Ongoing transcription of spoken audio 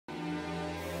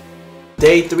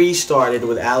Day 3 started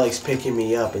with Alex picking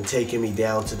me up and taking me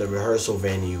down to the rehearsal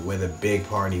venue where the big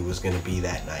party was going to be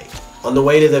that night. On the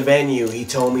way to the venue, he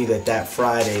told me that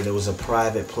Friday there was a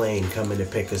private plane coming to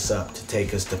pick us up to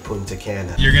take us to Punta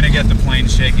Cana. You're going to get the plane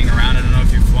shaking around. I don't know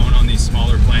if you've flown on these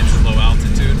smaller planes at low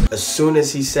altitude. As soon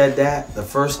as he said that, the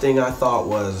first thing I thought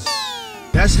was,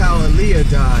 that's how Aaliyah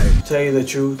died. To tell you the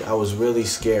truth, I was really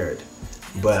scared.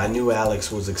 But I knew Alex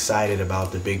was excited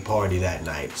about the big party that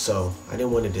night, so I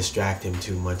didn't want to distract him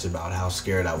too much about how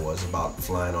scared I was about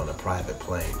flying on a private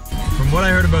plane. From what I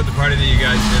heard about the party that you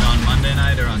guys did on Monday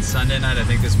night or on Sunday night, I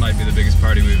think this might be the biggest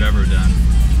party we've ever done.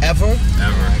 Ever?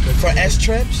 Ever. For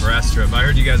S-Trips? For S-Trip. I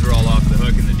heard you guys were all off the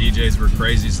hook and the DJs were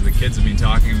crazy, so the kids have been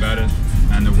talking about it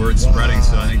and the word's spreading,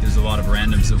 so I think there's a lot of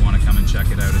randoms that want to come and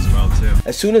check it out as well too.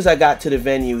 As soon as I got to the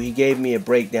venue, he gave me a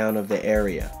breakdown of the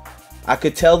area. I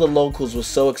could tell the locals were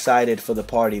so excited for the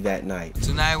party that night.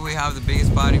 Tonight we have the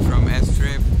biggest party from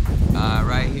S-Trip,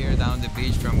 right here down the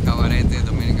beach from Cabarete,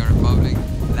 Dominican Republic.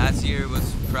 Last year it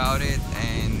was crowded,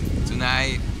 and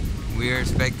tonight we're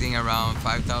expecting around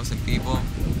 5,000 people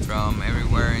from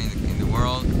everywhere in the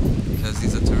world because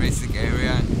it's a touristic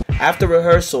area. After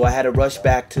rehearsal, I had to rush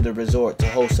back to the resort to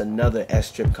host another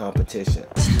S-Trip competition.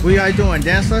 What are you doing,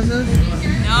 dance lessons?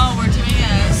 No, we're doing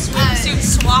a swimsuit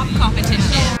swap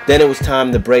competition. Then it was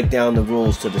time to break down the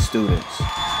rules to the students.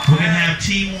 We're gonna have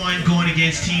team 1 going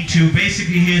against team 2.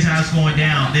 Basically, here's how it's going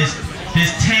down. There's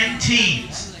 10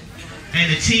 teams,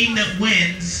 and the team that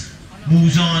wins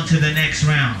moves on to the next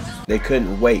round. They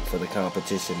couldn't wait for the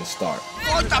competition to start.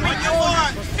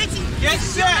 Get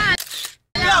set!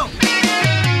 Go!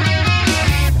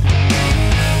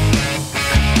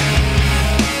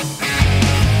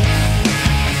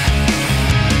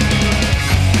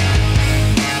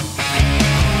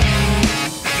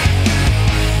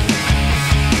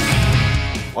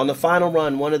 On the final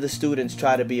run, one of the students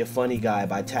tried to be a funny guy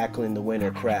by tackling the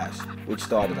winner, Crash, which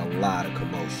started a lot of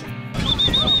commotion.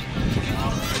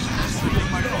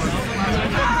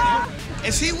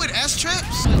 Is he with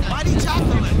S-Trips? Why'd he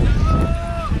tackle him?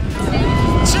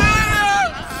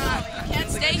 Can't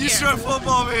stay here. You straight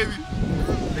football, baby.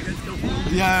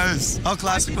 Yes. How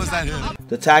classic was that hit?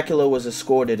 The tackler was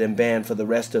escorted and banned for the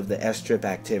rest of the S-Trip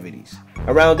activities.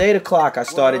 Around 8 o'clock, I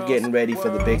started getting ready for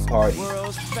the big party.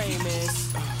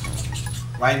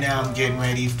 Right now I'm getting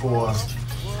ready for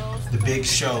the big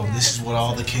show. This is what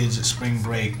all the kids at spring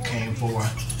break came for.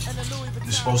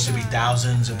 There's supposed to be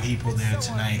thousands of people there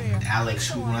tonight, and Alex,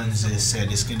 who runs this,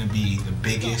 said it's gonna be the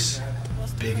biggest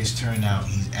turnout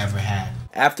he's ever had.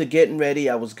 After getting ready,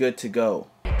 I was good to go.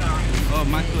 Oh,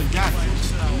 Michael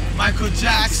Jackson. Michael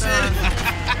Jackson.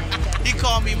 He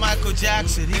called me Michael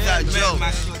Jackson. He got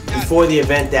jokes. Before the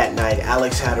event that night,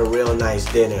 Alex had a real nice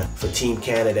dinner for Team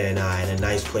Canada and I at a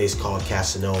nice place called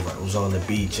Casanova. It was on the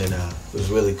beach and it was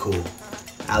really cool.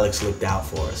 Alex looked out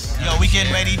for us. Yo, we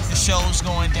getting ready. The show's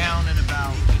going down in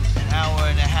about an hour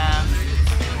and a half.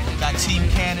 Got Team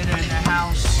Canada in the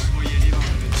house.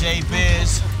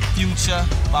 J-Biz, Future,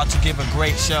 about to give a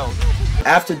great show.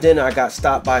 After dinner, I got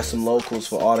stopped by some locals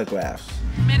for autographs.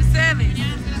 Mercedes.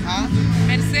 Huh?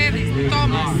 Mercedes.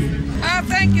 Thomas. Oh,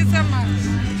 thank you so much.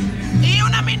 Y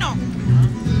una mino.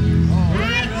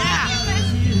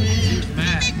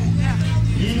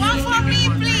 One for me,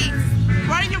 please.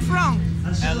 Where are you from?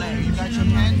 LA. You got your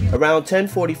pen? Around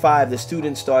 10:45, the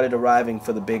students started arriving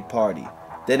for the big party.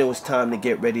 Then it was time to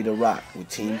get ready to rock with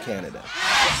Team Canada.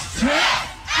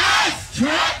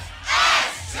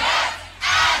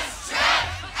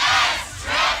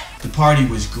 The party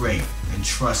was great, and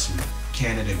trust me,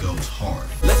 Canada goes hard.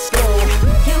 Let's go.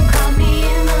 You call me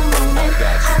in the moment.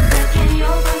 I'm taking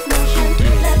your motion.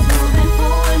 Let's move in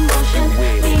forward motion.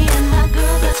 Me and my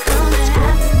girl, let's go.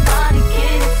 Have the party,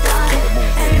 get it started.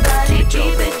 Everybody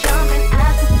keep it jumping.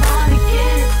 Have the party,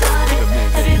 get it started.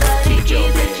 Everybody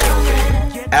keep it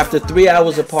jumping. After 3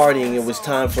 hours of partying, it was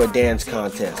time for a dance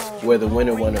contest, where the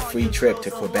winner won a free trip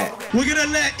to Quebec. We're gonna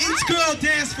let each girl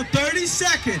dance for 30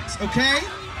 seconds, okay?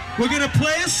 We're gonna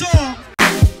play a song.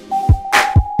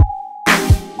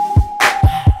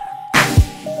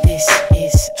 This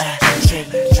is a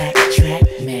track,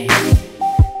 man.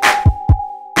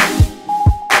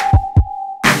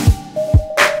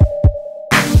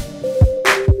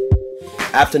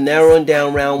 After narrowing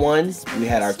down round 1, we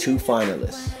had our 2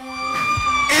 finalists.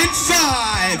 In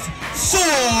 5, 4,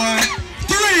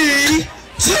 3,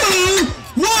 2,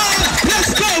 1.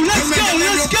 Let's go, let's go,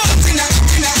 let's go.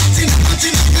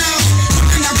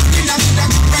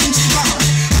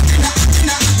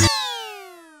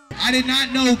 I did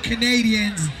not know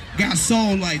Canadians got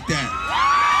soul like that.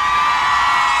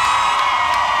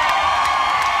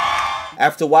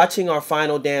 After watching our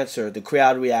final dancer, the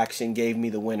crowd reaction gave me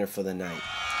the winner for the night.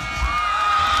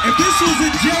 If this was a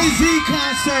Jay-Z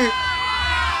concert,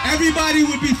 everybody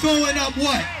would be throwing up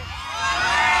what?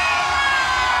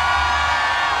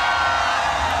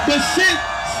 But since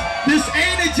this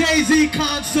ain't a Jay-Z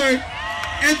concert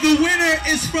and the winner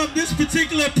is from this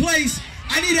particular place,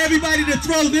 I need everybody to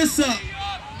throw this up.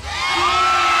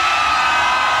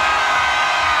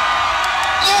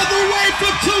 All the way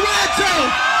from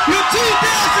Toronto, your 2008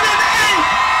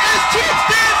 S-Trip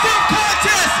Dancing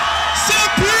Contest,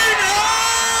 Sabrina!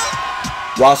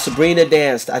 While Sabrina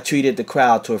danced, I treated the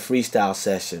crowd to a freestyle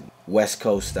session, West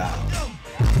Coast style.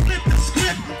 Flip the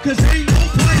script, cause ain't no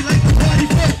party like the party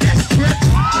for S-Trip.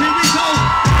 Here we go,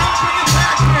 don't bring it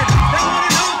back here. They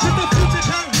wanna know to the future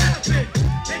don't happen.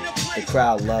 The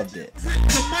crowd loved it. I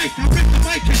ripped the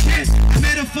mic again. I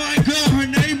met a fine girl, her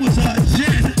name was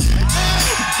Jen.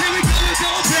 Here we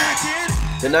go back in.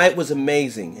 The night was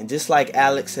amazing, and just like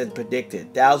Alex had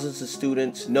predicted, thousands of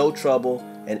students, no trouble,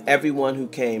 and everyone who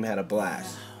came had a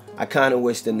blast. I kind of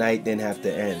wish the night didn't have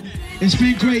to end. It's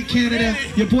been great, Canada.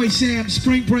 Your boy Sam,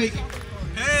 Spring Break.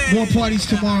 More parties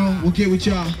tomorrow. We'll get with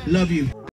y'all. Love you.